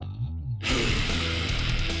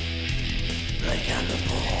Blake and the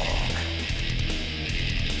Pork.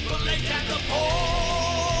 Blake and the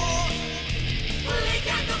Pork. Blake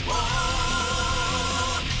and the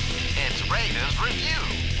Pork. It's Raiders Review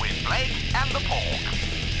with Blake and the Pork.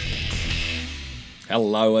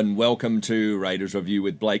 Hello and welcome to Raiders Review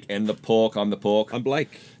with Blake and the Pork. I'm the Pork. I'm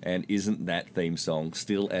Blake. And isn't that theme song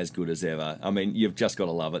still as good as ever? I mean, you've just got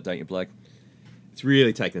to love it, don't you, Blake? It's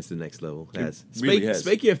really taken us to the next level. It has. Really has.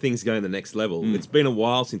 Speaking of things going to the next level, it's been a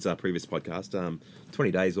while since our previous podcast.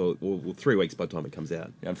 20 days or 3 weeks by the time it comes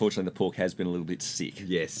out. Unfortunately, the Pork has been a little bit sick.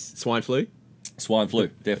 Yes. Swine flu? Swine flu.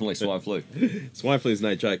 Definitely swine flu. Swine flu is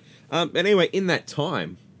no joke. But anyway, in that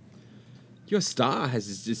time, your star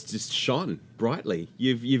has just shone brightly.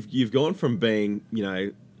 You've gone from being,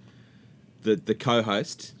 the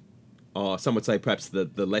co-host, or some would say perhaps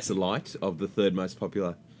the lesser light of the third most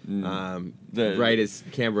popular The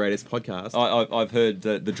Canberra Raiders podcast. I've heard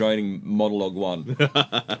the droning monologue one.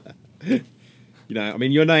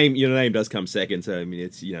 Your name does come second. So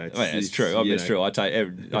it's true. It's true. I take a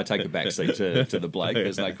backseat to the Blake.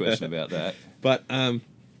 There's no question about that.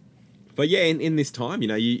 But yeah, in this time,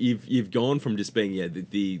 you've gone from just being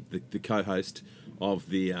the co-host of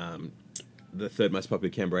the third most popular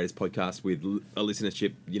Canberra Raiders podcast with a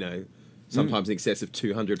listenership, sometimes in excess of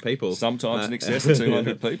 200 people. Sometimes in excess of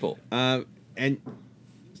 200 people. And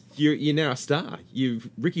you're now a star.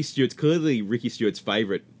 Ricky Stewart's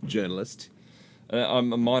favourite journalist.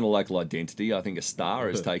 I'm a minor local identity. I think a star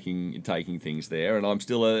is taking things there, and I'm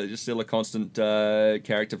still a constant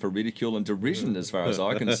character for ridicule and derision as far as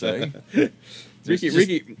I can see.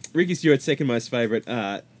 Ricky Stewart's second most favourite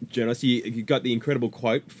journalist. You got the incredible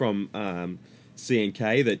quote from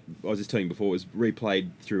CNK that I was just telling you before was replayed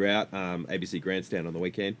throughout ABC Grandstand on the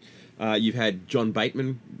weekend. You've had John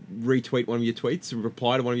Bateman retweet one of your tweets,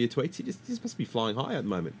 reply to one of your tweets. He just must be flying high at the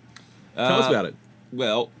moment. Tell us about it.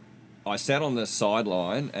 Well, I sat on the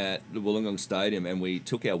sideline at the Wollongong Stadium and we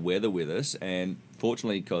took our weather with us, and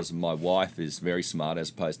fortunately, because my wife is very smart as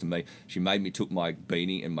opposed to me, she made me took my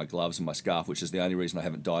beanie and my gloves and my scarf, which is the only reason I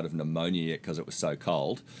haven't died of pneumonia yet because it was so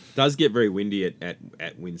cold. It does get very windy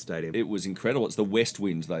at WIN Stadium. It was incredible. It's the west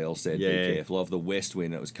wind, they all said. Yeah. Be careful of the west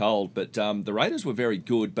wind. It was cold. But the Raiders were very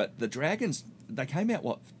good, but the Dragons, they came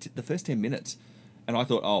out, the first 10 minutes, and I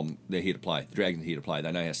thought, they're here to play. The Dragons are here to play.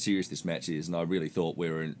 They know how serious this match is, and I really thought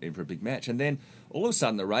we were in for a big match. And then all of a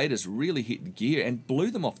sudden, the Raiders really hit gear and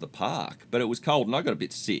blew them off the park. But it was cold, and I got a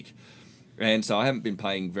bit sick. And so I haven't been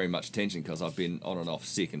paying very much attention because I've been on and off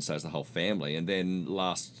sick, and so has the whole family. And then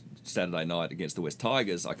last Saturday night against the West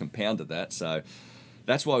Tigers, I compounded that. So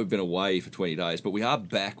that's why we've been away for 20 days. But we are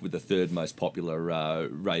back with the third most popular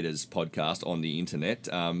Raiders podcast on the internet,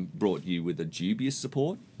 brought you with the dubious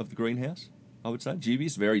support of the Greenhouse. I would say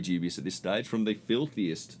dubious, very dubious at this stage, from the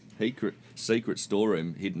filthiest secret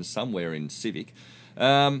storeroom hidden somewhere in Civic.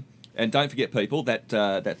 And don't forget, people,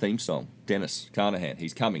 that theme song, Dennis Carnahan,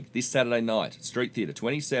 he's coming this Saturday night, Street Theatre,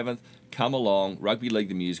 27th. Come along, Rugby League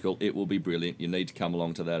the musical. It will be brilliant. You need to come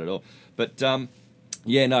along to that at all. But I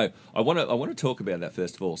want to talk about that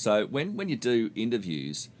first of all. So when you do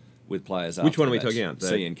interviews with players after Which one the are we match, talking about?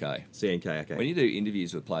 CNK. CNK, okay. When you do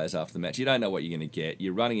interviews with players after the match, you don't know what you're going to get.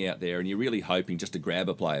 You're running out there and you're really hoping just to grab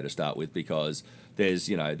a player to start with because there's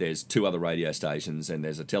two other radio stations and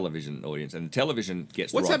there's a television audience, and the television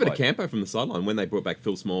gets What's the right happened way. to Campo from the sideline when they brought back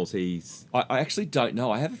Phil Smalls? I actually don't know.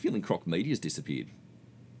 I have a feeling Croc Media's disappeared.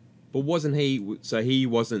 But wasn't he? So he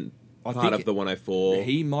wasn't part think of the 104.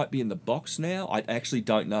 He might be in the box now. I actually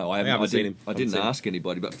don't know. I haven't seen him. I didn't ask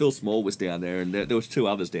anybody, but Phil Small was down there, and there was two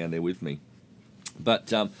others down there with me.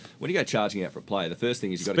 But when you go charging out for a player, the first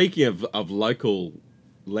thing is you've got to... Speaking of local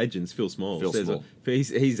legends, Phil Smalls. Phil Small.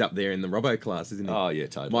 He's up there in the Robbo class, isn't he? Oh, yeah,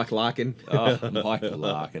 totally. Mike Larkin. Mike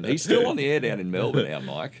Larkin. He's still on the air down in Melbourne now,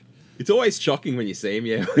 Mike. It's always shocking when you see him,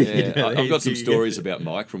 yeah. Yeah, I've got some stories about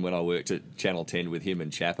Mike from when I worked at Channel 10 with him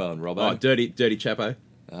and Chapo and Robbo. Oh, dirty Chapo.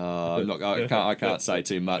 I can't say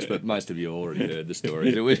too much, but most of you already heard the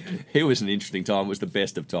story. It was an interesting time. It was the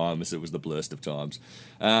best of times. It was the blurst of times.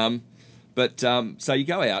 So you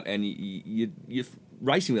go out and you're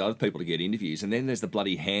racing with other people to get interviews, and then there's the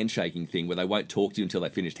bloody handshaking thing where they won't talk to you until they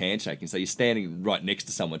finished handshaking. So you're standing right next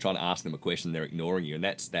to someone trying to ask them a question, they're ignoring you, and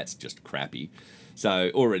that's just crappy. So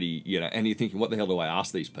already, and you're thinking, what the hell do I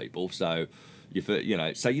ask these people? So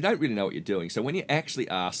so you don't really know what you're doing. So when you actually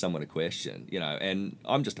ask someone a question, and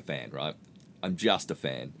I'm just a fan, right? I'm just a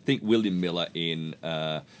fan. Think William Miller in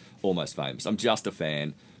Almost Famous. I'm just a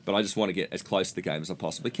fan. But I just want to get as close to the game as I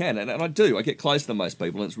possibly can. And I do. I get closer than most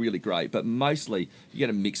people, and it's really great. But mostly, you get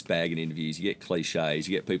a mixed bag in interviews. You get cliches.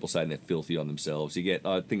 You get people saying they're filthy on themselves.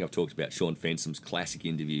 I think I've talked about Sean Fensom's classic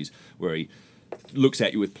interviews where he looks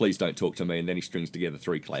at you with "Please don't talk to me," and then he strings together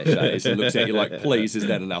 3 cliches and looks at you like, "Please, is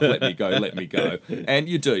that enough? Let me go, let me go." And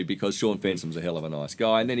you do, because Sean Fensom's a hell of a nice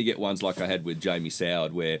guy. And then you get ones like I had with Jamie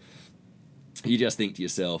Soward, where you just think to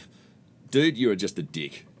yourself, "Dude, you're just a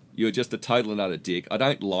dick. You're just a total and utter dick. I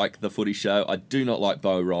don't like the footy show. I do not like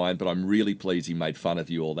Bo Ryan, but I'm really pleased he made fun of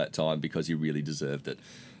you all that time because he really deserved it."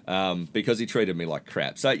 Because he treated me like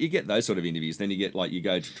crap. So you get those sort of interviews. Then you get like, you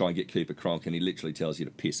go to try and get Cooper Cronk and he literally tells you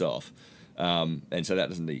to piss off. And so that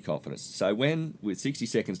doesn't do you confidence. So when, with 60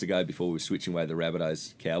 seconds to go before we were switching away the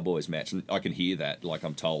Rabbitohs-Cowboys match, and I can hear that, like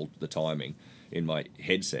I'm told the timing in my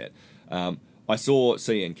headset, I saw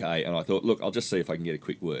CNK and I thought, look, I'll just see if I can get a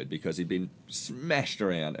quick word, because he'd been smashed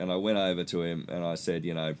around. And I went over to him and I said,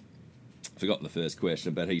 you know, forgotten the first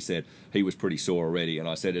question, but he said he was pretty sore already. And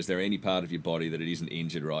I said, is there any part of your body that it isn't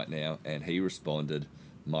injured right now? And he responded,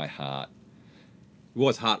 my heart. It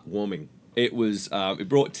was heartwarming. It was. It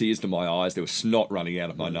brought tears to my eyes. There was snot running out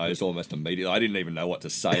of my nose almost immediately. I didn't even know what to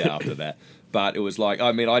say after that. But it was like,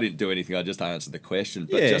 I mean, I didn't do anything. I just answered the question.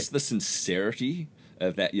 But just the sincerity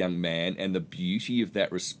of that young man and the beauty of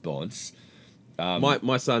that response.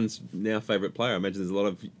 My son's now favourite player. I imagine there's a lot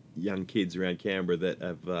of young kids around Canberra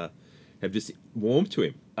that have just warmed to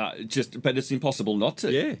him. But it's impossible not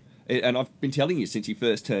to. Yeah. And I've been telling you since he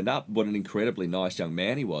first turned up what an incredibly nice young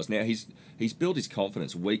man he was. Now, he's built his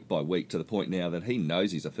confidence week by week to the point now that he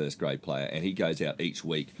knows he's a first-grade player and he goes out each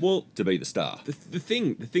week to be the star. The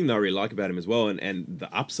thing that I really like about him as well, and the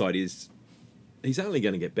upside is he's only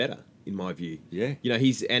going to get better, in my view. Yeah. You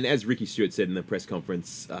know, and as Ricky Stewart said in the press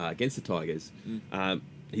conference against the Tigers,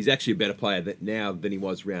 he's actually a better player now than he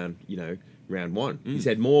was round one. He's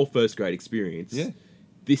had more first-grade experience. Yeah.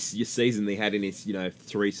 This year season he had in his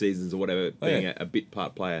 3 seasons or whatever, being a bit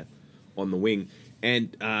part player on the wing.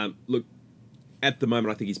 And look, at the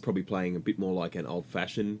moment I think he's probably playing a bit more like an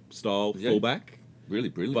old-fashioned style fullback. Really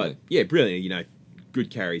brilliant. But yeah, brilliant. You know,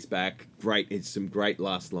 good carries back, it's some great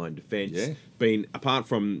last line defence. Yeah. Been apart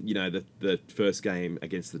from the first game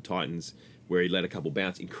against the Titans where he let a couple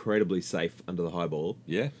bounce, incredibly safe under the high ball.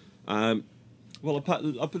 Yeah. Well,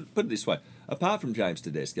 I'll put it this way. Apart from James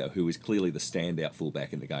Tedesco, who is clearly the standout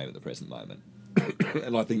fullback in the game at the present moment,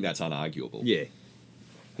 and I think that's unarguable. Yeah.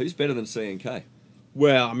 Who's better than CNK?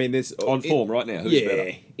 Well, I mean, there's on form right now. Who's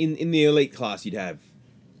better? In the elite class, you'd have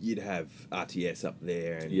RTS up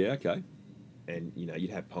there, and okay, and you'd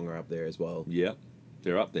have Ponga up there as well. Yeah,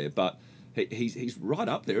 they're up there, but he's right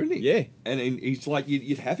up there, isn't he? Yeah, and he's like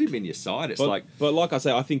you'd have him in your side. But like I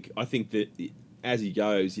say, I think that as he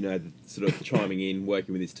goes, the sort of chiming in,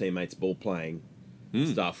 working with his teammates, ball playing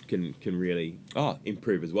stuff can really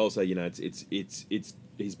improve as well. So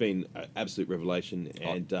he's been an absolute revelation,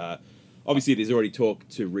 and obviously there's already talk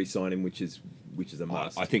to re-sign him, which is a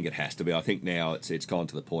must. I think it has to be. I think now it's gone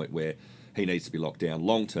to the point where he needs to be locked down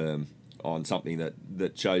long term on something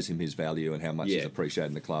that shows him his value and how much he's appreciated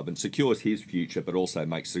in the club and secures his future, but also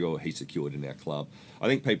makes sure he's secured in our club. I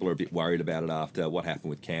think people are a bit worried about it after what happened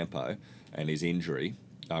with Campo and his injury,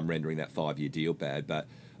 rendering that 5-year deal bad. But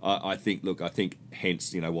I think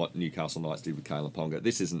hence, what Newcastle Knights did with Kalen Ponga,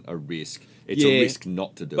 this isn't a risk. It's a risk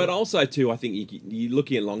not to do it. But also, too, I think you're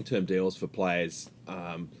looking at long-term deals for players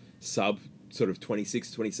sub sort of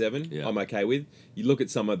 26, 27, I'm okay with. You look at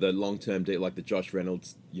some of the long-term deal, like the Josh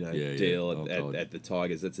Reynolds, deal at the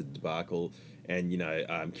Tigers, that's a debacle. And,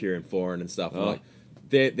 Kieran Foran and stuff. Like,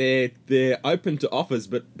 they're open to offers,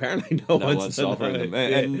 but apparently no one's offering them.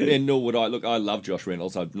 And nor would I. Look, I love Josh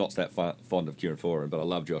Reynolds. I'm not that fond of Kieran Foran, but I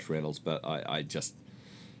love Josh Reynolds. But I just,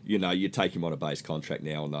 you take him on a base contract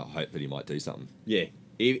now and I hope that he might do something. Yeah.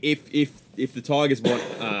 If the Tigers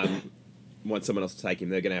want someone else to take him,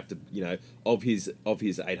 they're going to have to, of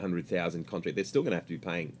his 800,000 contract, they're still going to have to be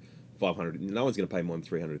paying 500. No one's going to pay more than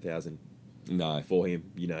 300,000. No, for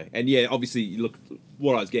him, and obviously you look.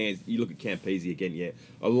 What I was getting is you look at Campese again.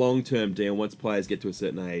 A long-term deal. Once players get to a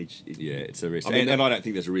certain age, it's a risk. And I don't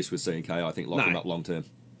think there's a risk with CNK. I think lock him up long term.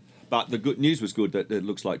 But the good news was good that it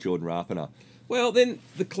looks like Jordan Rapana. Well, then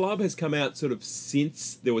the club has come out sort of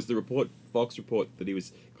since there was the Fox report that he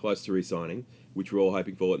was close to re-signing, which we're all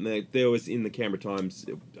hoping for. And there was in the Canberra Times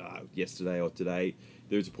yesterday or today,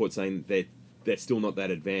 there was a report saying that they're still not that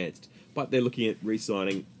advanced. But they're looking at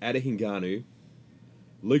re-signing Ada Hinganu,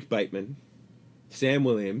 Luke Bateman, Sam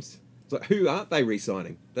Williams. So who aren't they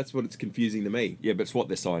re-signing? That's what it's confusing to me. Yeah, but it's what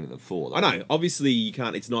they're signing them for, though. I know. Obviously, you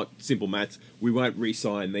can't. It's not simple maths. We won't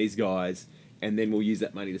re-sign these guys, and then we'll use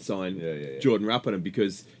that money to sign Jordan Rapana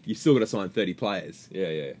because you've still got to sign 30 players.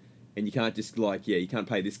 Yeah. And you can't just you can't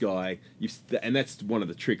pay this guy. And that's one of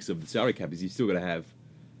the tricks of the salary cap is you've still got to have,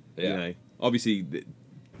 obviously.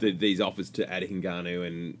 These offers to Ada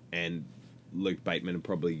Hinganu and Luke Bateman and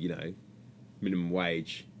probably minimum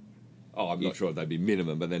wage. Oh, I'm not sure if they'd be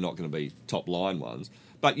minimum, but they're not going to be top line ones.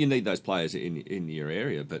 But you need those players in your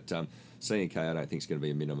area. But C&K, I don't think is going to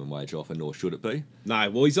be a minimum wage offer, nor should it be. No,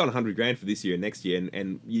 well, he's on 100 grand for this year and next year,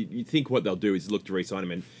 and you think what they'll do is look to re-sign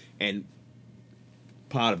him, and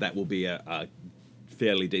part of that will be a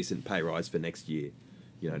fairly decent pay rise for next year,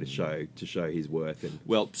 to show his worth. And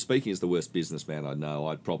Well, speaking as the worst businessman I know,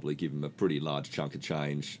 I'd probably give him a pretty large chunk of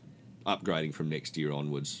change, upgrading from next year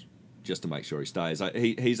onwards, just to make sure he stays.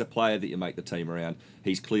 He's a player that you make the team around.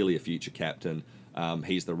 He's clearly a future captain.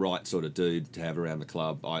 He's the right sort of dude to have around the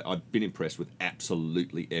club. I've been impressed with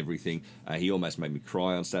absolutely everything. He almost made me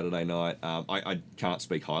cry on Saturday night. I can't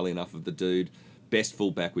speak highly enough of the dude. Best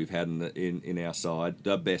fullback we've had in our side.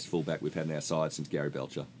 The best fullback we've had in our side since Gary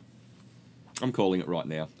Belcher. I'm calling it right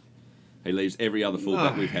now. He leaves every other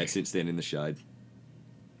fullback we've had since then in the shade.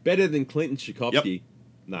 better than Clinton Tchaikovsky. Yep.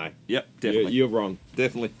 No. Yep, definitely. You're wrong.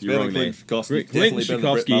 Definitely. You're wrong there. Tchaikovsky. Clinton Definitely better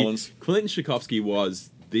than Brett Mullins. Tchaikovsky was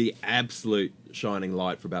the absolute shining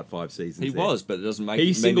light for about 5 seasons. He there. was, but it doesn't make He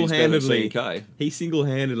him single-handedly CK. he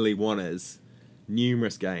single-handedly won us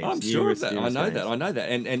numerous games. I'm sure of that. I numerous know games. that. I know that.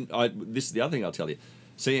 And this is the other thing I'll tell you.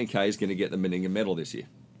 CNK is going to get the Meninga medal this year.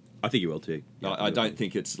 I think he will too. Yeah, I don't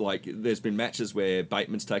think it's like there's been matches where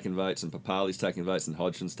Bateman's taken votes and Papali's taken votes and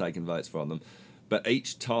Hodgson's taken votes from them, but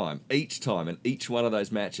each time, and each one of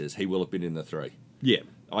those matches, he will have been in the 3. Yeah.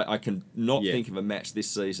 I can not Yeah. think of a match this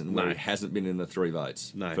season where No. he hasn't been in the 3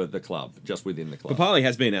 votes for the club, just within the club. Papali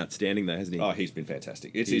has been outstanding though, hasn't he? Oh, he's been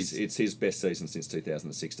fantastic. It's his best season since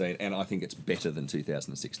 2016, and I think it's better than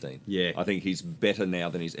 2016. Yeah. I think he's better now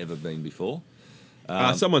than he's ever been before.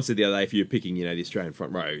 Someone said the other day, if you're picking, the Australian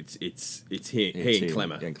front row, it's he and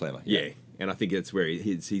Clemmer. And Clemmer, Yeah. yeah. And I think that's where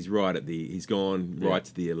he's right at he's gone right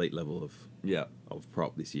to the elite level of Yeah.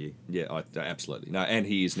 prop this year. Yeah, absolutely. No, and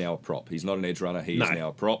he is now a prop. He's not an edge runner. He is now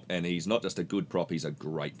a prop, and he's not just a good prop. He's a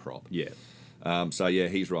great prop. Yeah. So yeah,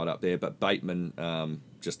 he's right up there. But Bateman,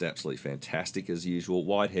 just absolutely fantastic as usual.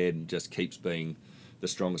 Whitehead just keeps being the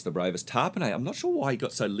strongest, the bravest. Tarpanay, I'm not sure why he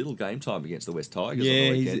got so little game time against the West Tigers. Yeah,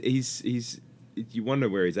 on the weekend. he's. You wonder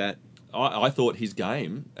where he's at. I thought his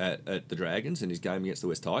game at the Dragons and his game against the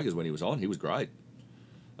West Tigers when he was on, he was great.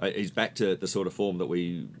 He's back to the sort of form that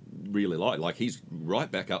we really like. Like, he's right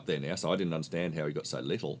back up there now, so I didn't understand how he got so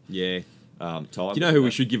little Yeah. time. Do you know who we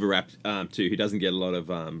should give a rap to? Who doesn't get a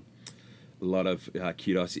lot of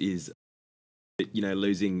kudos is,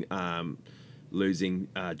 losing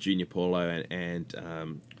Junior Paulo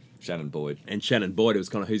and Shannon Boyd. Shannon Boyd. It was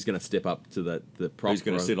kind of who's going to step up to the prop. Who's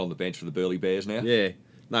going to sit on the bench for the Burleigh Bears now? Yeah.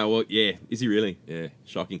 No. Well. Yeah. Is he really? Yeah.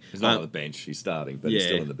 Shocking. He's not on the bench. He's starting, but he's yeah.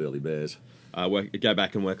 still in the Burleigh Bears. Go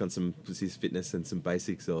back and work on his fitness and some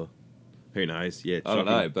basics, or who knows? Yeah. I don't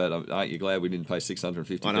shocking. know, but aren't you glad we didn't pay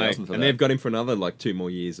 $650,000 I know. for that? And they've got him for another 2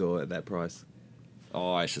 more years, or at that price.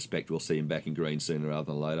 Oh, I suspect we'll see him back in green sooner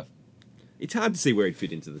rather than later. It's hard to see where he'd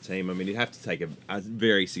fit into the team. I mean, he'd have to take a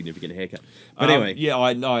very significant haircut. But anyway. Yeah,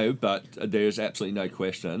 I know, but there's absolutely no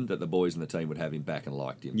question that the boys in the team would have him back and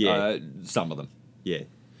liked him. Yeah. Some of them. Yeah.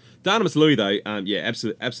 Darnamos Louis, though,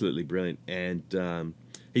 absolutely brilliant. And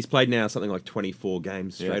he's played now something like 24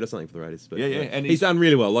 games straight or something for the Raiders. But, Yeah, and he's done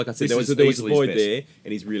really well. Like I said, there was a easily his void best. there,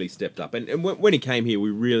 and he's really stepped up. And when he came here,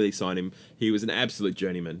 we really signed him. He was an absolute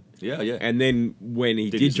journeyman. Yeah, yeah. And then when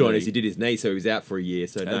he did his join knee. us, he did his knee, so he was out for a year.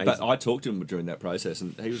 So But I talked to him during that process,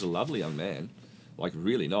 and he was a lovely young man. Like,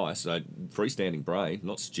 really nice. Freestanding brain,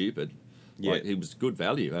 not stupid. Yeah. Like, he was good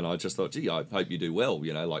value, and I just thought, gee, I hope you do well.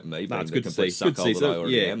 Like me, being it's the good to complete see. Good to suckhole see. that I So,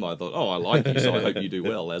 already yeah. am. I thought, I like you, so I hope you do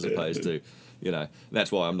well, as opposed to,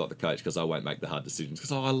 that's why I'm not the coach, because I won't make the hard decisions.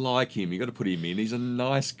 Because I like him. You got to put him in. He's a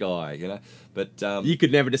nice guy, But You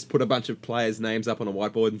could never just put a bunch of players' names up on a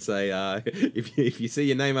whiteboard and say, if you see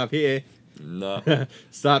your name up here, no.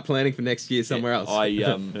 start planning for next year somewhere else.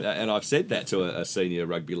 And I've said that to a senior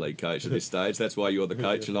rugby league coach at this stage. That's why you're the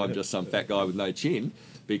coach, and I'm just some fat guy with no chin,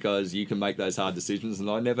 because you can make those hard decisions, and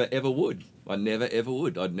I never ever would. I'd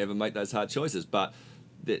never make those hard choices. But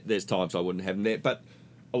there's times I wouldn't have them there. But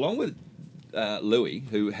along with Louis,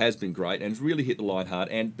 who has been great and has really hit the line hard,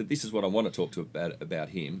 but this is what I want to talk to about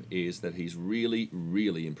him, is that he's really,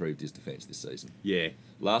 really improved his defence this season. Yeah.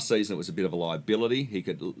 Last season it was a bit of a liability. He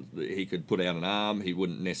could put out an arm. He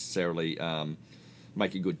wouldn't necessarily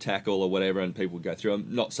make a good tackle or whatever, and people would go through him.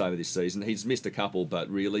 Not so this season. He's missed a couple, but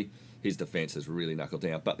really his defence has really knuckled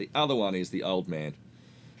down. But the other one is the old man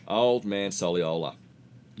Soliola.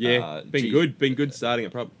 Yeah, been good starting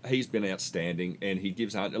at prop. He's been outstanding, and he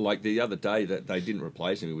gives like the other day that they didn't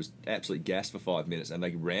replace him. He was absolutely gassed for 5 minutes, and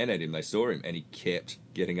they ran at him. They saw him, and he kept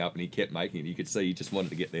getting up, and he kept making it. You could see he just wanted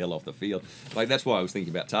to get the hell off the field. Like that's why I was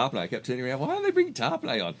thinking about Tarpanay. I kept turning around. Why don't they bring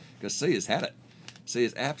Tarpanay on? Because Sia's had it.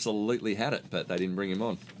 Sia's absolutely had it, but they didn't bring him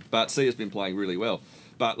on. But Sia's been playing really well.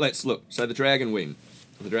 But let's look. So the Dragons win.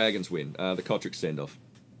 The Kotrick send-off.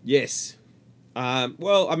 Yes.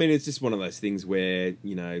 Well, I mean, it's just one of those things where,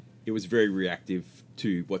 you know, it was very reactive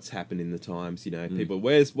to what's happened in the times. You know, people,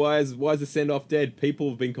 why is the send-off dead? People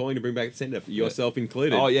have been calling to bring back the send-off, yourself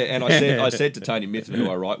included. Oh, yeah, and I said to Tony Mithun, who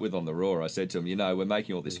I write with on the Raw, I said to him, you know, we're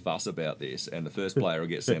making all this fuss about this, and the first player who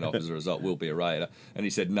gets sent off as a result will be a Raider. And he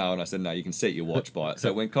said, no, and I said, no, you can set your watch by it.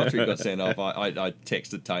 So when Kotrick got sent off, I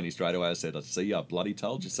texted Tony straight away. I said, I see, I bloody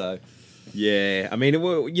told you so. Yeah, I mean,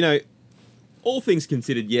 you know, all things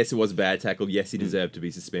considered, yes, it was a bad tackle. Yes, he deserved to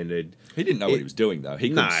be suspended. He didn't know what he was doing, though. He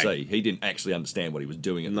couldn't see. He didn't actually understand what he was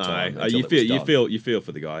doing at the time. You feel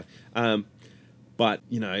for the guy. But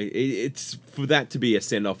you know, it's for that to be a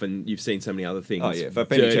send off, and you've seen so many other things. Oh yeah, for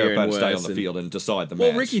Penny Terapo to stay on the field and decide the match.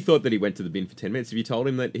 Well, Ricky thought that he went to the bin for 10 minutes. Have you told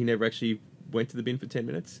him that he never actually went to the bin for 10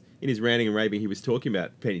 minutes? In his ranting and raving, he was talking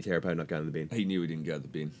about Penny Terapo not going to the bin. He knew he didn't go to the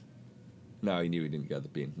bin. No, he knew he didn't go to the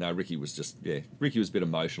bin. No, Ricky was Ricky was a bit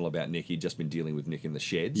emotional about Nick. He'd just been dealing with Nick in the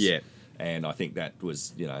sheds. Yeah. And I think that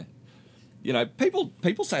was, you know,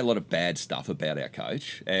 people say a lot of bad stuff about our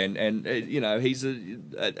coach, and you know, he's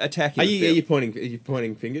attacking. Are you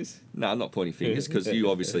pointing fingers? No, I'm not pointing fingers because you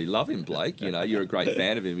obviously love him, Blake. You know, you're a great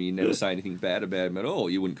fan of him. You never say anything bad about him at all.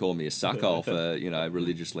 You wouldn't call me a suckhole for, you know,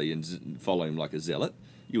 religiously and follow him like a zealot.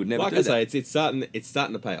 You would never. Like do that. I say, it's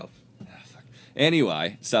starting to pay off.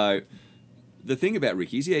 Anyway, so the thing about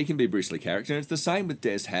Ricky is, he can be a bristly character, and it's the same with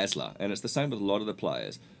Des Hasler, and it's the same with a lot of the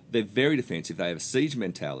players. They're very defensive. They have a siege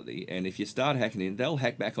mentality, and if you start hacking in, they'll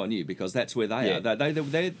hack back on you because that's where they are. They wear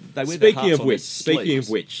their hearts on their sleeves. Speaking of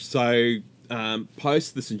which, so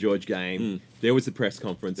post the St George game, there was the press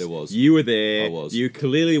conference. There was. You were there. I was. You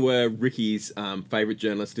clearly were Ricky's favourite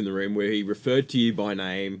journalist in the room, where he referred to you by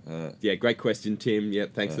name. Yeah, great question, Tim.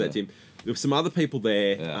 Yep, thanks for that, Tim. There were some other people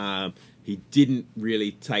there. Yeah. He didn't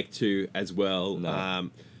really take to as well.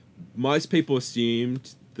 No. Most people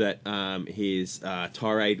assumed that his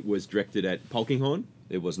tirade was directed at Polkinghorne.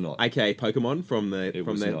 It was not. AKA Pokemon from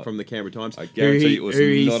the Canberra Times. I guarantee it was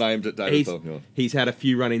not aimed at David Polkinghorne. He's had a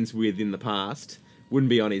few run-ins with in the past. Wouldn't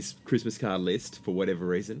be on his Christmas card list for whatever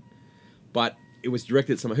reason. But it was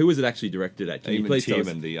directed at someone. Who was it actually directed at? Can you please tell us?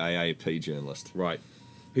 Tim, the AAP journalist. Right.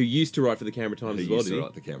 Who used to write for the Canberra Times as well, He used to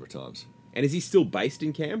write the Canberra Times. And is he still based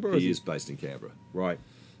in Canberra? He is based in Canberra. Right.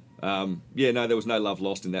 Yeah, no, there was no love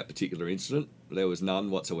lost in that particular incident. There was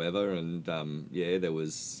none whatsoever, and there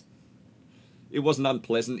was. It was an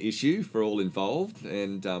unpleasant issue for all involved,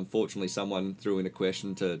 and fortunately, someone threw in a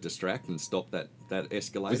question to distract and stop that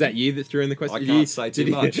escalation. Was that you that threw in the question? I can't say too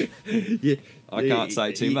much. Yeah. I can't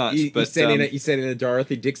say too much. You But sent in a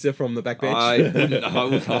Dorothy Dixer from the backbench.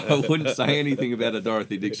 I wouldn't say anything about a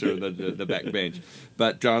Dorothy Dixer on the back bench.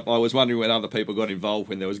 But I was wondering when other people got involved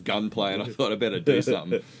when there was gunplay, and I thought I better do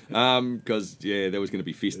something. Because, there was going to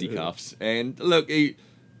be fisticuffs. And look,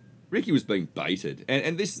 Ricky was being baited.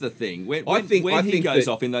 And this is the thing. When he goes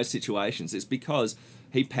off in those situations, it's because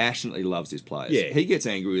he passionately loves his players. Yeah. He gets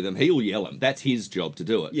angry with them. He'll yell them. That's his job to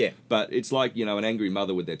do it. Yeah. But it's like, an angry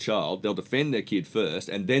mother with their child. They'll defend their kid first,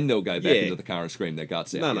 and then they'll go back into the car and scream their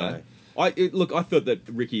guts out. No. I thought that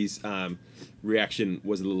Ricky's reaction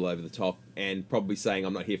was a little over the top, and probably saying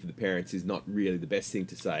 "I'm not here for the parents" is not really the best thing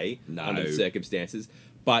to say under the circumstances.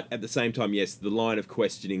 But at the same time, yes, the line of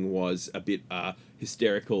questioning was a bit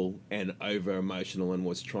hysterical and over emotional, and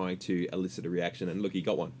was trying to elicit a reaction. And look, he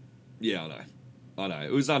got one. Yeah, I know.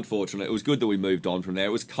 It was unfortunate. It was good that we moved on from there.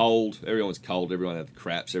 It was cold. Everyone was cold. Everyone had the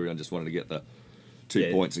craps. Everyone just wanted to get the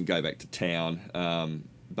 2 points and go back to town.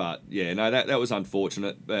 But that was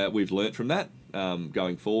unfortunate. We've learnt from that.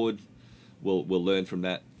 Going forward, we'll learn from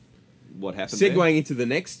that. What happened? Segueing into the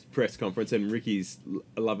next press conference and Ricky's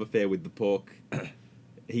love affair with the pork.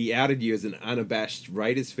 He outed you as an unabashed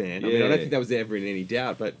Raiders fan. I mean, I don't think that was ever in any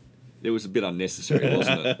doubt, but it was a bit unnecessary,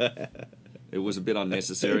 wasn't it? It was a bit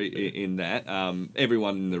unnecessary in that.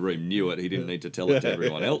 Everyone in the room knew it. He didn't need to tell it to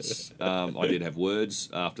everyone else. I did have words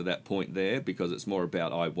after that point there because it's more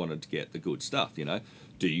about I wanted to get the good stuff,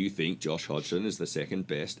 Do you think Josh Hodgson is the second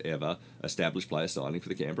best ever established player signing for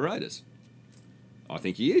the Canberra Raiders? I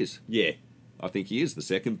think he is. Yeah. I think he is the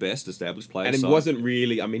second best established player. And he signed. wasn't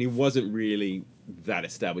really. I mean, he wasn't really that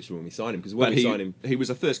established when we signed him, because when But we signed him, he was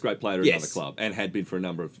a first grade player at Yes. another club and had been for a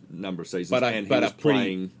number of seasons. but and he but was a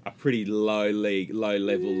playing. pretty low league, low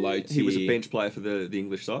level, low tier. He was a bench player for the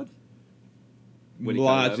English side. When he came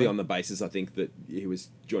largely over. on the basis, I think, that he was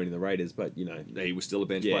joining the Raiders. But He was still a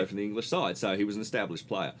bench Yeah. player for the English side, so he was an established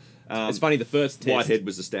player. it's funny. The first test, Whitehead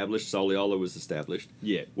was established, Soliola was established.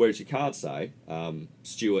 Yeah. Whereas you can't say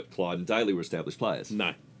Stewart, Clyde, and Daly were established players.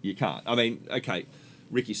 No, You can't. I mean, okay,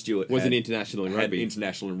 Ricky Stewart was had, an international in had rugby,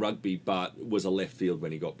 international in rugby, but was a left field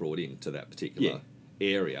when he got brought into that particular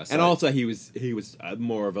area. So, and also he was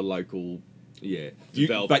more of a local. yeah,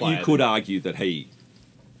 developed but you player could than- argue that he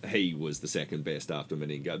was the second best after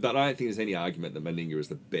Meninga. But I don't think there's any argument that Meninga is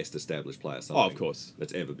the best established player signing of course.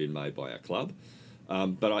 that's ever been made by our club.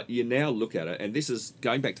 But you now look at it, and this is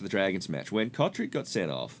going back to the Dragons match. When Kotrick got sent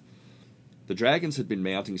off, the Dragons had been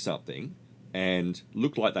mounting something and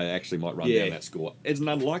looked like they actually might run Yeah. down that score. As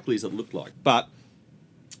unlikely as it looked like. But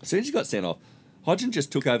as soon as he got sent off, Hodgson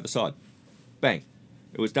just took over the side. Bang.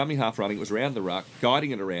 It was dummy half running. It was around the ruck,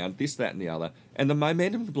 guiding it around, this, that, and the other. And the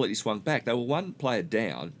momentum completely swung back. They were one player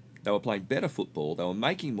down. They were playing better football. They were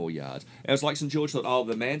making more yards. And it was like St George thought, oh,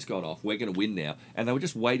 the man's gone off. We're going to win now. And they were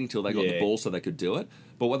just waiting till they got the Yeah. ball so they could do it.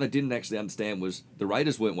 But what they didn't actually understand was the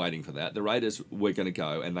Raiders weren't waiting for that. The Raiders were going to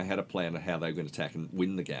go, and they had a plan of how they were going to attack and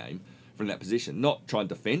win the game from that position. Not try and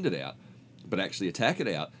defend it out, but actually attack it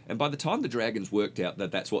out. And by the time the Dragons worked out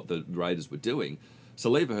that that's what the Raiders were doing,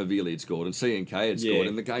 Saliva Havili had scored and CNK had scored, Yeah.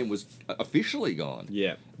 and the game was officially gone.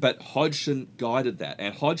 Yeah. But Hodgson guided that.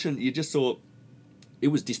 And Hodgson, you just saw, it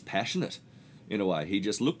was dispassionate in a way. He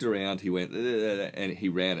just looked around, he went, and he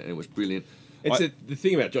ran it, and it was brilliant. The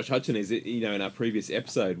thing about Josh Hudson is that, in our previous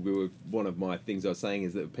episode, one of my things I was saying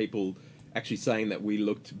is that people actually saying that we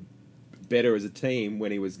looked better as a team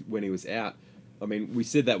when he was out. I mean, we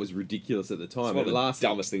said that was ridiculous at the time. It's one of And the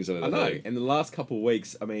dumbest things I've ever I know. heard. And the last couple of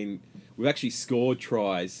weeks, I mean, we've actually scored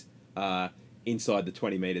tries inside the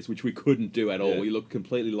 20 metres, which we couldn't do at all. Yeah. We looked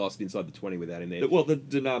completely lost inside the 20 without him there. Well, the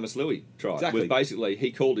Dynamis Louis try Exactly. was basically,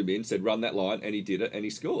 he called him in, said run that line, and he did it, and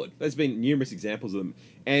he scored. There's been numerous examples of them.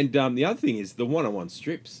 And the other thing is the one-on-one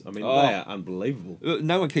strips. I mean, Oh. they are unbelievable.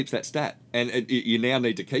 No one keeps that stat, and you now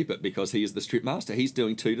need to keep it because he is the strip master. He's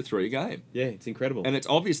doing 2 to 3 a game. Yeah, it's incredible. And it's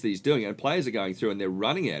obvious that he's doing it, and players are going through and they're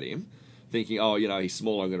running at him, thinking, oh, he's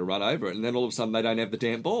small, I'm going to run over it, and then all of a sudden they don't have the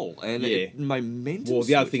damn ball. And momentum. Well,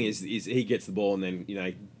 the other thing switches. is he gets the ball and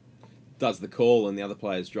then, does the call and the other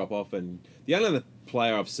players drop off. And the only other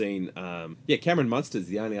player I've seen, Cameron Munster's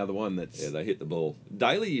the only other one that's... Yeah, they hit the ball.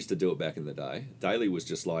 Daly used to do it back in the day. Daly was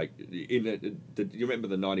just like, you remember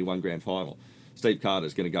the 91 grand final? Steve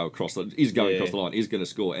Carter's going to go across the line, he's going to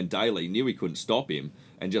score, and Daly knew he couldn't stop him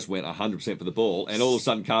and just went 100% for the ball, and all of a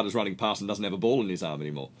sudden Carter's running past and doesn't have a ball in his arm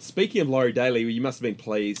anymore. Speaking of Laurie Daly, you must have been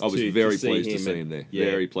pleased I was to very see pleased him to see him there. Yeah.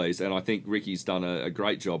 Very pleased. And I think Ricky's done a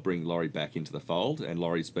great job bringing Laurie back into the fold, and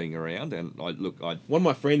Laurie's being around. And One of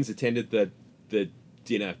my friends attended the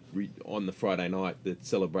dinner on the Friday night, the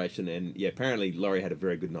celebration, and apparently Laurie had a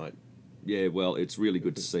very good night. yeah, well, it's really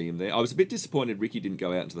good to see him there. I was a bit disappointed Ricky didn't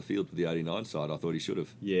go out into the field with the 89 side. I thought he should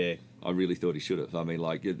have. Yeah. I really thought he should have. I mean,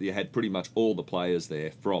 you had pretty much all the players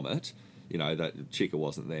there from it. That Chica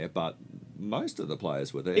wasn't there, but most of the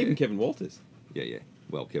players were there. Even Kevin Walters. Yeah.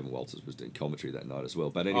 Well, Kevin Walters was doing commentary that night as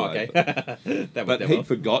well. But Oh, anyway, okay. but he'd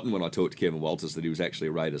forgotten when I talked to Kevin Walters that he was actually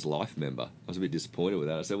a Raiders Life member. I was a bit disappointed with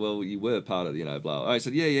that. I said, well, you were part of, blah. Oh, he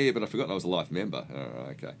said, yeah, but I forgot I was a Life member.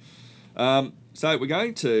 Oh, okay. So we're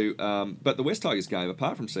going to... but the West Tigers game,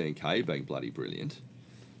 apart from CNK being bloody brilliant,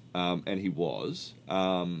 and he was,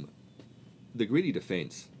 the gritty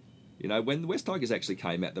defence. When the West Tigers actually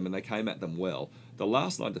came at them, and they came at them well, the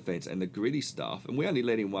last line defence and the gritty stuff, and we only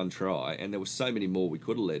let in one try, and there were so many more we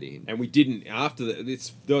could have let in. And we didn't after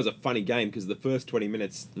there was a funny game because the first 20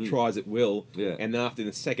 minutes tries at will, Yeah. and after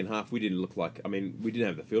the second half we didn't look like. I mean, we didn't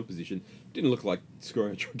have the field position. Didn't look like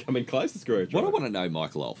scoring a try, coming close to scoring a try. What I want to know,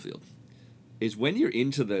 Michael Oldfield, is when you're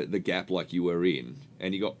into the gap like you were in,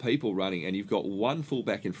 and you got people running, and you've got one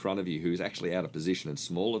fullback in front of you who's actually out of position and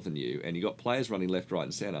smaller than you, and you've got players running left, right,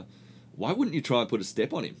 and centre, why wouldn't you try and put a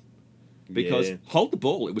step on him? Because hold the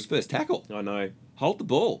ball. It was first tackle. I know. Hold the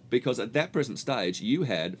ball. Because at that present stage, you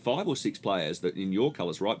had 5 or 6 players that in your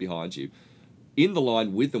colours right behind you. In the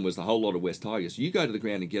line with them was the whole lot of West Tigers. You go to the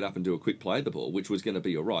ground and get up and do a quick play of the ball, which was going to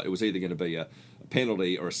be all right. It was either going to be a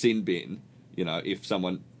penalty or a sin bin, if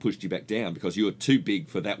someone pushed you back down because you were too big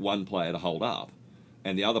for that one player to hold up.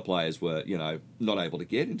 And the other players were, not able to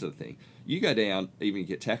get into the thing. You go down, even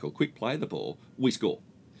get tackled, quick play the ball, we score.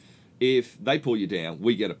 if they pull you down,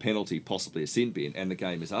 we get a penalty, possibly a sin bin, and the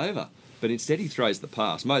game is over. But instead he throws the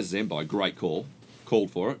pass. Moses Mbai, great called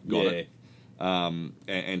for it, got it.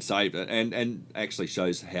 And saved it, and actually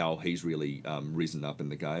shows how he's really risen up in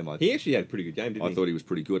the game. He actually had a pretty good game, didn't he? I thought he was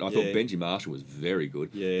pretty good. I thought Benji Marshall was very good.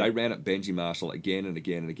 Yeah. They ran at Benji Marshall again and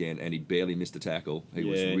again and again, and he barely missed a tackle. He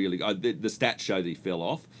was really good. The stats show that he fell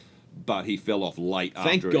off, but he fell off late.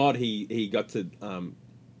 Thank God he got to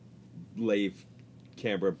leave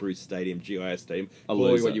Canberra Bruce Stadium, GIS Stadium.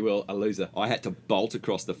 Call it what you will, a loser. I had to bolt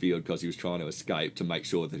across the field because he was trying to escape to make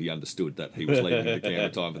sure that he understood that he was leaving the Canberra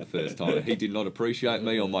time for the first time. He did not appreciate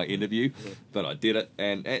me on my interview, but I did it,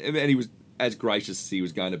 and he was as gracious as he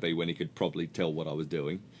was going to be when he could probably tell what I was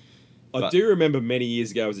doing. I do remember many years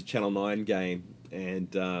ago it was a Channel 9 game,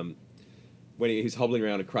 and when he was hobbling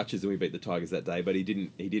around in crutches and we beat the Tigers that day, but he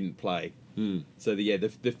didn't play. So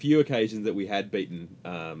the few occasions that we had beaten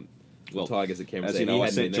the Tigers at Canberra, as you know, I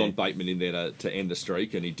sent John Bateman in there to end the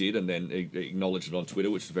streak, and he did, and then he acknowledged it on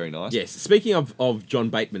Twitter, which was very nice. Yes. Speaking of John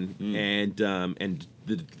Bateman and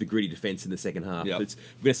the gritty defence in the second half, we're going to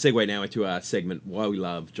segue now into our segment Why We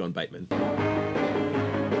Love John Bateman.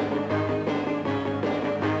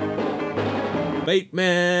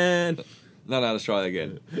 Bateman. No, let's try that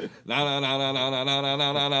again. No,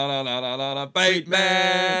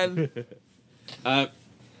 Bateman.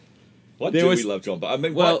 Why do we love John Bateman? I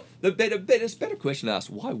mean, well, it's a better question to ask.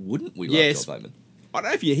 Why wouldn't we love John Bateman? I don't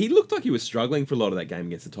know if he looked like he was struggling for a lot of that game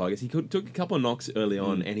against the Tigers. He took a couple of knocks early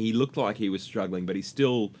on, and he looked like he was struggling, but he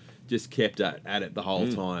still just kept at it the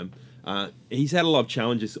whole time. He's had a lot of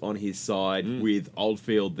challenges on his side with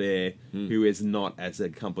Oldfield there, who is not as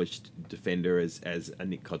accomplished defender as a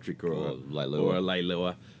Nick Kotrick or a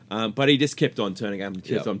Leilua. But he just kept on turning up and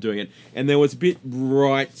kept on doing it. And there was a bit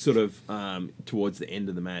right sort of towards the end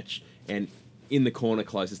of the match, and in the corner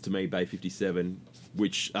closest to me, Bay 57,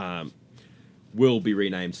 which will be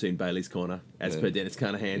renamed soon Bailey's Corner, as per Dennis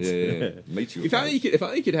Carnahan's. Meet you. If only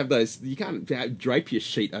you could have those. You can't drape your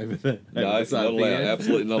sheet over the. No, it's not allowed.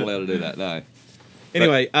 Absolutely not allowed to do that. No.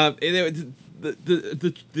 Anyway,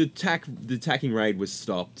 the attacking raid was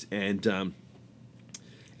stopped, and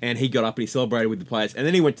he got up and he celebrated with the players, and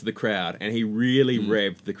then he went to the crowd and he really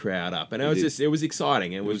revved the crowd up, and it was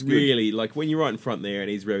exciting. It was really like when you're right in front there and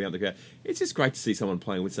he's revving up the crowd. It's just great to see someone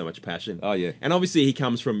playing with so much passion. Oh yeah, and obviously he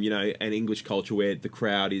comes from an English culture where the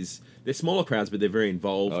crowd they're smaller crowds but they're very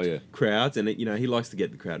involved crowds, and he likes to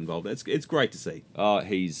get the crowd involved. It's great to see. Oh,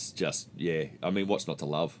 he's just I mean, what's not to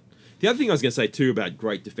love? The other thing I was going to say too about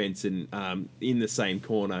great defence and in the same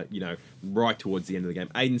corner, right towards the end of the game,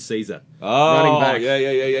 Aiden Caesar running back.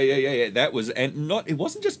 Yeah. That was it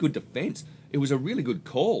wasn't just good defence. It was a really good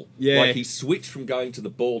call. Yeah, like he switched from going to the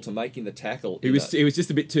ball to making the tackle. He was just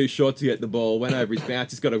a bit too short to get the ball. Went over his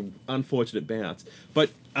bounce. He's got an unfortunate bounce. But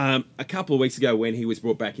a couple of weeks ago, when he was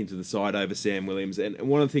brought back into the side over Sam Williams, and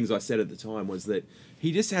one of the things I said at the time was that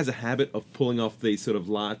he just has a habit of pulling off these sort of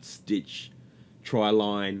last ditch try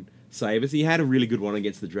line savers. He had a really good one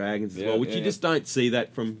against the Dragons as well, which you just don't see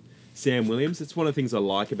that from Sam Williams. It's one of the things I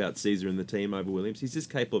like about Caesar and the team over Williams. He's just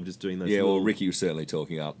capable of just doing those. Yeah, well, Ricky was certainly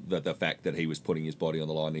talking up the fact that he was putting his body on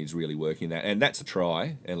the line and he's really working that. And that's a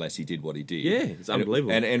try, unless he did what he did. Yeah, it's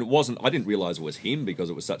unbelievable. And it wasn't, I didn't realise it was him because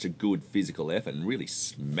it was such a good physical effort and really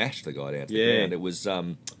smashed the guy down to the ground. It was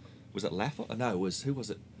it Lafford? No, who was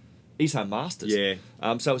it? Isan Masters. Yeah.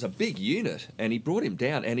 So it was a big unit, and he brought him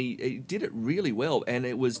down, and he did it really well, and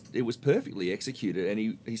it was perfectly executed,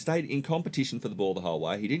 and he stayed in competition for the ball the whole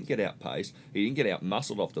way. He didn't get outpaced. He didn't get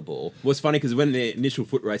out-muscled off the ball. Well, it's funny because when the initial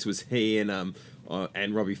foot race was he and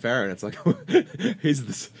Robbie Farah, and it's like, who's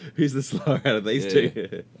the slower out of these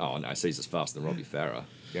two? Oh, no, Caesar's faster than Robbie Farah.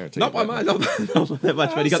 Not by much, not that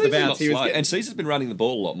much, but he got the bounce. And Caesar's been running the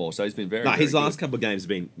ball a lot more, so he's been very. No, his very last good. couple of games have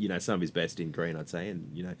been, some of his best in green, I'd say,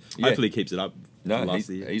 and hopefully he keeps it up. No,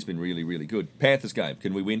 he's been really, really good. Panthers game,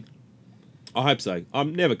 can we win? I hope so.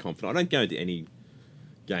 I'm never confident. I don't go into any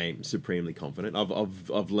game supremely confident.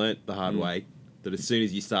 I've learnt the hard way that as soon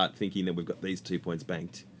as you start thinking that we've got these 2 points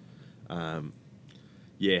banked, I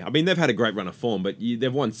mean, they've had a great run of form, but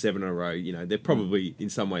they've won 7 in a row. They're probably, in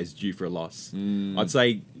some ways, due for a loss. I'd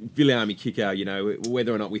say Viliami Kikau,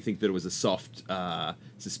 whether or not we think that it was a soft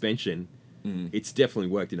suspension, it's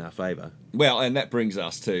definitely worked in our favour. Well, and that brings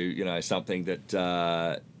us to, something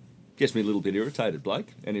that gets me a little bit irritated,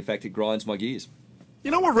 Blake, and in fact, it grinds my gears.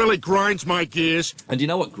 You know what really grinds my gears? And do you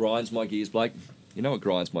know what grinds my gears, Blake? You know what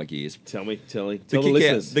grinds my gears? Tell the listeners.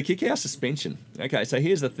 listeners. The kick-out suspension. Okay, so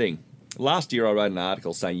here's the thing. Last year, I wrote an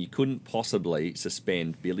article saying you couldn't possibly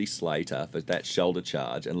suspend Billy Slater for that shoulder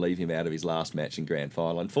charge and leave him out of his last match in grand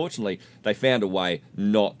final. Unfortunately, they found a way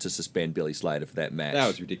not to suspend Billy Slater for that match. That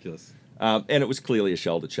was ridiculous. And it was clearly a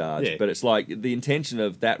shoulder charge. Yeah. But it's like the intention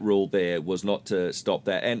of that rule there was not to stop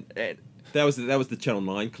that. And That was the Channel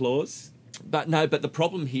 9 clause. But no, but the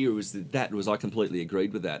problem here was that I completely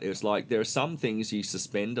agreed with that. It was like there are some things you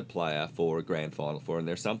suspend a player for a grand final for, and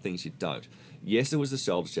there are some things you don't. Yes, it was a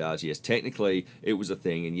shoulder charge. Yes, technically it was a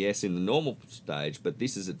thing, and yes, in the normal stage, but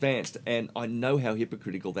this is advanced. And I know how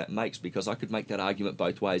hypocritical that makes because I could make that argument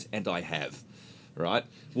both ways, and I have. Right?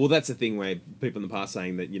 Well, that's the thing where people in the past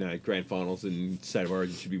saying that, grand finals and State of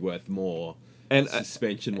Origin should be worth more And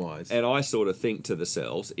suspension-wise. And I sort of think to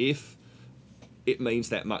themselves, if it means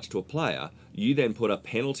that much to a player, you then put a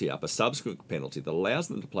penalty up, a subsequent penalty that allows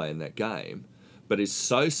them to play in that game, but is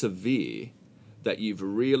so severe that you've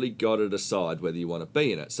really got to decide whether you want to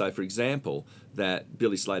be in it. So, for example, that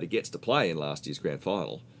Billy Slater gets to play in last year's grand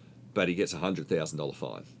final, but he gets a $100,000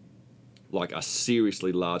 fine. Like a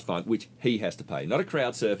seriously large fine, which he has to pay. Not a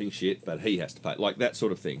crowd surfing shit, but he has to pay. Like that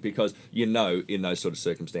sort of thing. Because in those sort of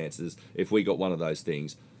circumstances, if we got one of those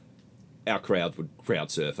things, our crowd would crowd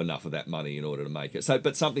surf enough of that money in order to make it. So,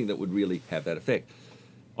 but something that would really have that effect.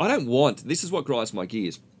 This is what grinds my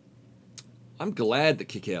gears. I'm glad that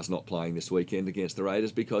Kickout's not playing this weekend against the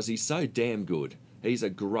Raiders because he's so damn good. He's a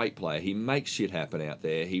great player. He makes shit happen out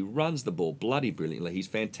there. He runs the ball bloody brilliantly. He's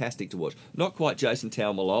fantastic to watch. Not quite Jason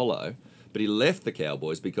Taumalolo, but he left the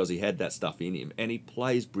Cowboys because he had that stuff in him, and he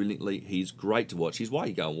plays brilliantly. He's great to watch. He's why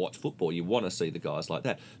you go and watch football. You want to see the guys like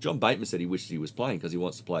that. John Bateman said he wishes he was playing because he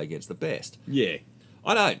wants to play against the best. Yeah.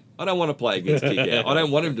 I don't want to play against Kickout. I don't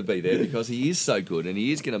want him to be there because he is so good and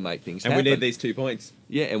he is going to make things happen. And we need these 2 points.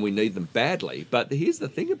 Yeah, and we need them badly. But here's the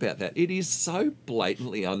thing about that. It is so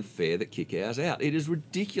blatantly unfair that Kickout's out. It is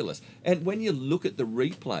ridiculous. And when you look at the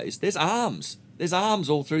replays, there's arms. There's arms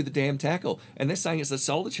all through the damn tackle. And they're saying it's a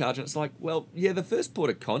shoulder charge. And it's like, well, yeah, the first port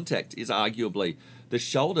of contact is arguably the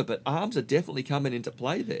shoulder, but arms are definitely coming into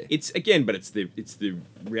play there. It's the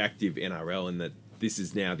reactive NRL in that this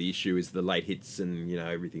is now the issue is the late hits and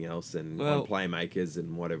everything else and on playmakers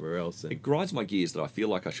and whatever else. And it grinds my gears that I feel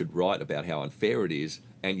like I should write about how unfair it is,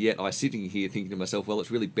 and yet I'm sitting here thinking to myself, well,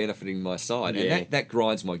 it's really benefiting my side, Yeah. and that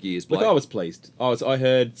grinds my gears. Look, I was pleased. I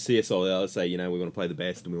heard CSL say, we want to play the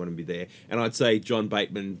best and we want to be there. And I'd say John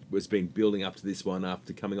Bateman was been building up to this one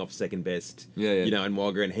after coming off second best, in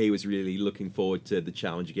Wagga, and he was really looking forward to the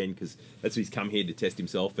challenge again because that's what he's come here to test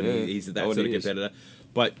himself, and he's that sort of competitor.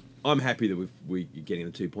 But I'm happy that we're getting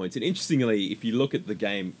the 2 points. And interestingly, if you look at the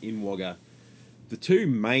game in Wagga, the two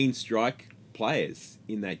main strike players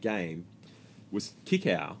in that game was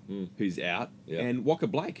Kickow, who's out, and Walker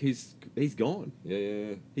Blake, he's gone.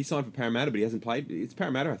 Yeah. He signed for Parramatta, but he hasn't played. It's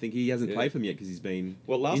Parramatta, I think. He hasn't played for them yet because he's been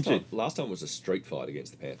injured. Last time was a street fight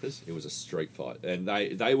against the Panthers. It was a street fight, and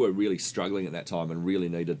they were really struggling at that time and really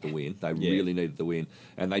needed the win. They really needed the win,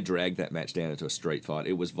 and they dragged that match down into a street fight.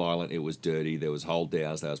 It was violent. It was dirty. There was hold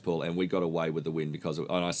downs. There was pull, and we got away with the win because. And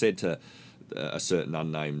I said to a certain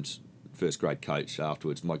unnamed first grade coach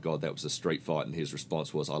afterwards, my God, that was a street fight, and his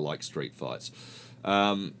response was, I like street fights.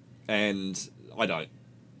 And I don't.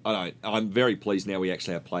 I'm very pleased now we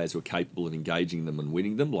actually have players who are capable of engaging them and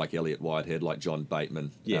winning them, like Elliot Whitehead, like John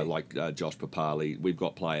Bateman, like Josh Papali. We've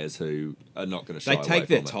got players who are not going to shy away from it. They take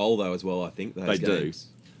their toll, though, as well, I think, those games.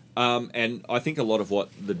 Do. And I think a lot of what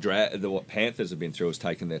what Panthers have been through has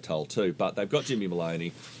taken their toll too, but they've got Jimmy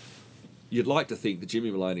Maloney. You'd like to think that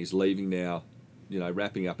Jimmy Maloney's leaving now,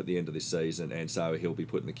 wrapping up at the end of this season, and so he'll be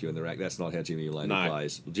putting the queue in the rack. That's not how Jimmy Maloney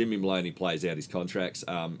plays. Jimmy Maloney plays out his contracts,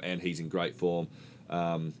 and he's in great form.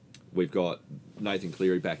 We've got Nathan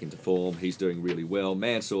Cleary back into form. He's doing really well.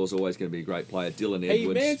 Mansour's always going to be a great player. Dylan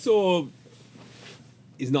Edwards. Mansour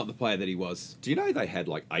is not the player that he was. Do you know they had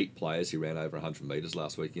like 8 players who ran over 100 metres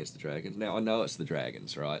last week against the Dragons? Now, I know it's the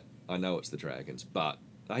Dragons, right? I know it's the Dragons, but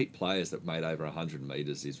 8 players that made over 100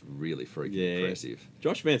 metres is really freaking impressive.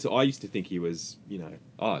 Josh Mansour, I used to think he was, he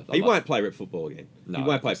won't won't play rep football again. No, he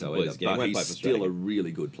won't play for so the Blues again. But He won't play he's for still Australia. a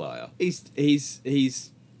really good player.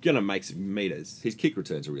 He's going to make some metres. His kick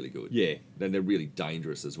returns are really good. Yeah. And they're really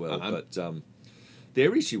dangerous as well. Uh-huh. But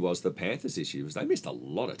their issue was, the Panthers' issue was they missed a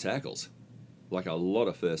lot of tackles, like a lot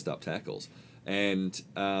of first-up tackles. And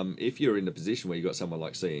if you're in a position where you've got someone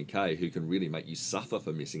like C&K who can really make you suffer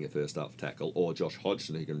for missing a first-up tackle, or Josh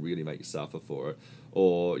Hodgson who can really make you suffer for it,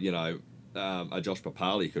 or, a Josh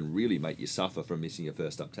Papali who can really make you suffer from missing a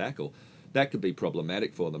first-up tackle, that could be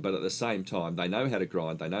problematic for them. But at the same time, they know how to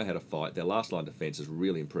grind, they know how to fight. Their last line defence has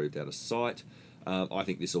really improved out of sight. I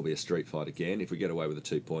think this will be a street fight again. If we get away with the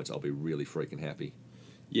 2 points, I'll be really freaking happy.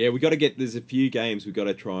 Yeah, we got to get. There's a few games we've got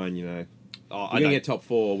to try and Oh, we're going to get top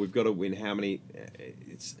 4. We've got to win how many?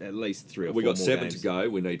 It's at least 3 or 4 We got more 7 games. to go.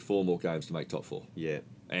 We need 4 more games to make top 4. Yeah.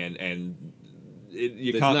 You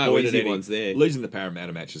There's can't no point easy at any. ones there. Losing the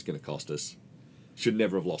Parramatta match is going to cost us. Should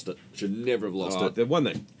never have lost it. Should never have lost it. The one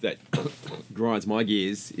that grinds my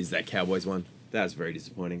gears is that Cowboys one. That was very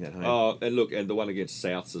disappointing at home. Oh, and look, and the one against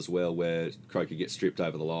Souths as well, where Croker gets stripped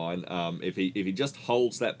over the line. If he just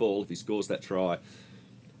holds that ball, if he scores that try,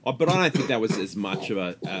 But I don't think that was as much of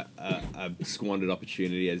a squandered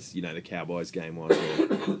opportunity as the Cowboys game was,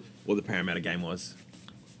 or the Parramatta game was.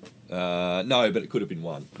 no, but it could have been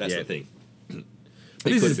one. That's Yeah. the thing.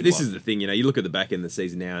 But this is the thing, you look at the back end of the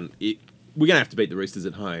season now, and we're going to have to beat the Roosters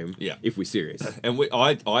at home Yeah. if we're serious. And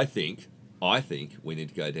I think we need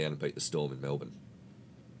to go down and beat the Storm in Melbourne.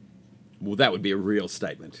 Well, that would be a real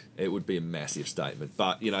statement. It would be a massive statement.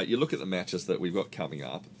 But, you look at the matches that we've got coming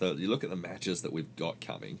up, you look at the matches that we've got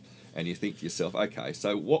coming, and you think to yourself, okay,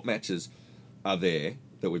 so what matches are there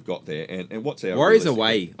that we've got there, and what's our Warriors realistic-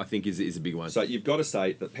 away, I think, is a big one. So you've got to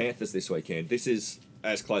say that Panthers this weekend, this is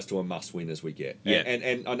as close to a must-win as we get. Yeah.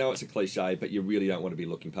 And I know it's a cliche, but you really don't want to be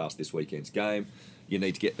looking past this weekend's game. You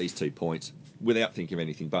need to get these 2 points without thinking of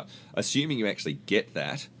anything. But assuming you actually get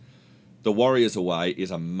that, the Warriors away is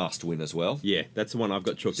a must-win as well. Yeah, that's the one I've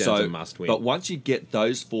got chalked down as a must win. But once you get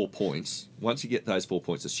those 4 points,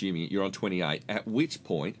 assuming you're on 28, at which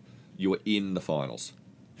point you are in the finals.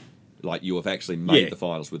 Like you have actually made Yeah. the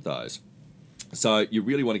finals with those. So you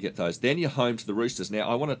really want to get those. Then you're home to the Roosters. Now,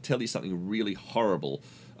 I want to tell you something really horrible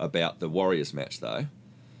about the Warriors match, though.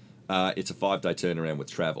 It's a 5-day turnaround with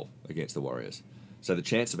travel against the Warriors. So the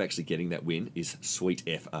chance of actually getting that win is sweet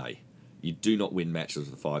FA. You do not win matches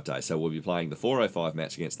with 5 days. So we'll be playing the 4:05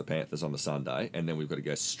 match against the Panthers on the Sunday, and then we've got to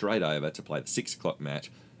go straight over to play the 6 o'clock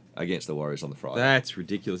match against the Warriors on the Friday. That's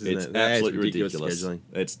ridiculous, isn't It's it? That is absolutely ridiculous. scheduling.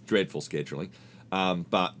 It's dreadful scheduling.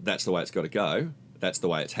 But that's the way it's got to go. That's the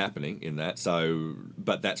way it's happening in that. So,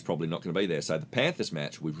 but that's probably not going to be there. So the Panthers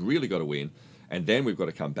match, we've really got to win. And then we've got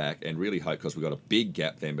to come back and really hope, because we've got a big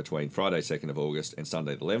gap then between Friday 2nd of August and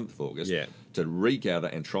Sunday the 11th of August, Yeah. to regather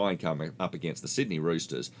and try and come up against the Sydney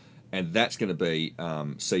Roosters. And that's going to be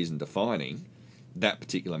season defining, that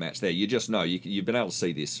particular match there. You just know, you've been able to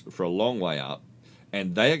see this for a long way up,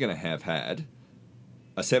 and they are going to have had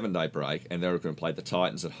a 7-day break, and they're going to play the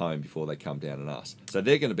Titans at home before they come down on us. So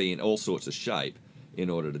they're going to be in all sorts of shape in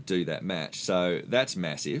order to do that match. So that's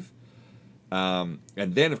massive. And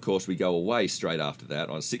then, of course, we go away straight after that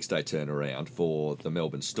on a 6-day turnaround for the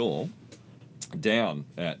Melbourne Storm down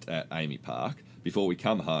at Amy Park before we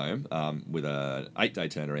come home with an 8-day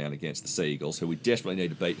turnaround against the Seagulls, who we desperately need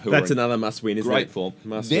to beat. That's another must win, isn't it? Great form.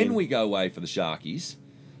 Must Then win. we go away for the Sharkies,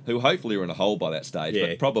 who hopefully are in a hole by that stage, Yeah.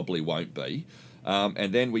 but probably won't be.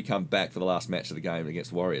 And then we come back for the last match of the game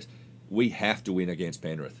against the Warriors. We have to win against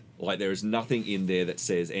Penrith. Like, there is nothing in there that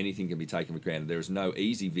says anything can be taken for granted. There is no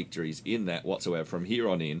easy victories in that whatsoever from here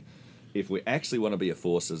on in. If we actually want to be a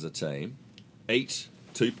force as a team, each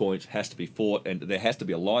 2 points has to be fought, and there has to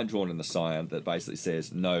be a line drawn in the sand that basically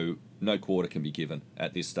says no quarter can be given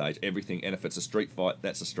at this stage. Everything, and if it's a street fight,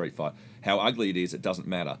 that's a street fight. How ugly it is, it doesn't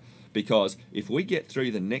matter. Because if we get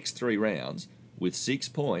through the next 3 rounds with 6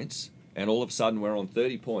 points, and all of a sudden we're on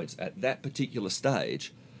 30 points at that particular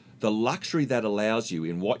stage, the luxury that allows you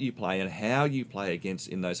in what you play and how you play against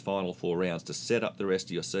in those final 4 rounds to set up the rest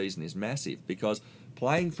of your season is massive. Because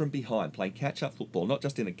playing from behind, playing catch-up football, not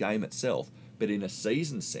just in a game itself, but in a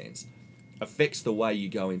season sense, affects the way you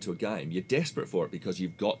go into a game. You're desperate for it because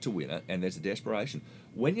you've got to win it, and there's a desperation.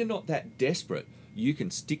 When you're not that desperate, you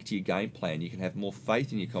can stick to your game plan. You can have more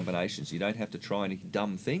faith in your combinations. You don't have to try any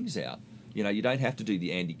dumb things out. You don't have to do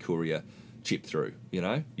the Andy Courier chip through. You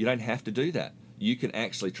don't have to do that. You can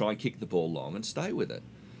actually try and kick the ball long and stay with it.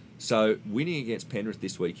 So winning against Penrith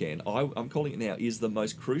this weekend, I'm calling it now, is the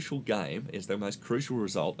most crucial game, is the most crucial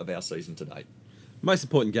result of our season to date. Most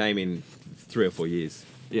important game in 3 or 4 years.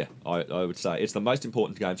 Yeah, I would say it's the most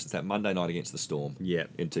important game since that Monday night against the Storm. Yeah.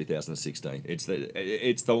 In 2016,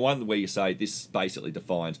 it's the one where you say this basically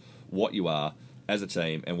defines what you are as a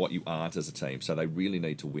team and what you aren't as a team. So they really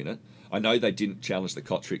need to win it. I know they didn't challenge the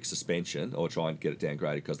Kotrick suspension or try and get it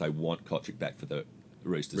downgraded because they want Kotrick back for the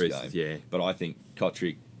Roosters game. Yeah. But I think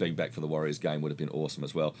Kotrick being back for the Warriors game would have been awesome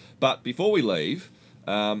as well. But before we leave,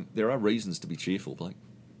 there are reasons to be cheerful, Blake.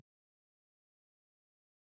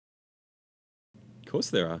 Of course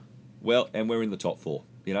there are. Well, and we're in the top 4.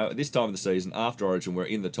 You know, at this time of the season, after Origin, we're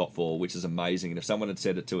in the top 4, which is amazing. And if someone had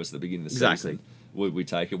said it to us at the beginning of the season, would we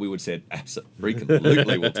take it? We would have said,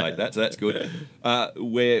 absolutely, we'll take that. So that's good.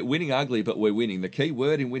 We're winning ugly, but we're winning. The key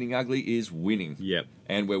word in winning ugly is winning. Yep.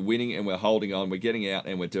 And we're winning, and we're holding on. We're getting out,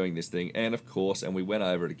 and we're doing this thing. And, of course, and we went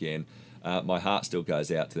over it again, my heart still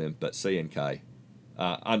goes out to them, but CNK,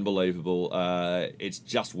 unbelievable. It's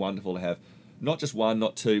just wonderful to have not just one,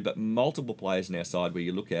 not two, but multiple players in our side where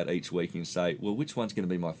you look at each week and say, well, which one's going to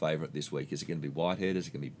be my favourite this week? Is it going to be Whitehead? Is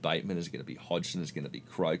it going to be Bateman? Is it going to be Hodgson? Is it going to be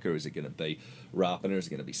Croker? Is it going to be Rapiner? Is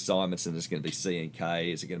it going to be Simonson? Is it going to be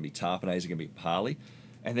CNK? Is it going to be Tarpanay? Is it going to be Parley?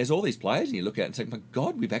 And there's all these players, and you look at it and think, my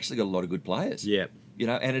God, we've actually got a lot of good players. Yeah. You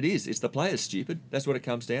know, and it's the players, stupid. That's what it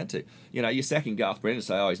comes down to. You know, you're sacking Garth Brennan and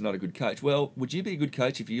say, oh, he's not a good coach. Well, would you be a good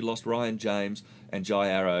coach if you lost Ryan James and Jai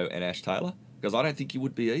Arrow and Ash Taylor? Because I don't think you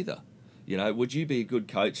would be either. You know, would you be a good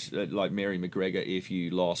coach like Mary McGregor if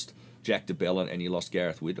you lost Jack DeBellin and you lost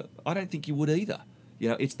Gareth Widd? I don't think you would either. You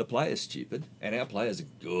know, it's the players, stupid, and our players are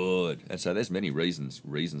good. And so there's many reasons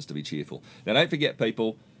to be cheerful. Now, don't forget,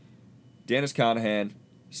 people, Dennis Carnahan,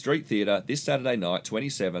 Street Theatre, this Saturday night,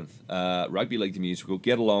 27th, Rugby League the Musical.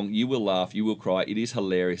 Get along, you will laugh, you will cry. It is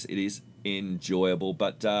hilarious, it is enjoyable.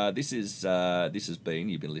 But this has been,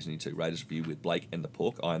 you've been listening to Raiders Review with Blake and the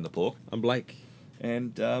Pork. I am the Pork. I'm Blake.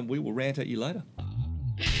 And we will rant at you later.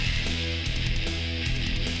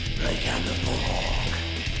 Blake and the Pork.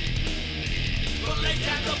 Blake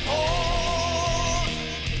and the Pork.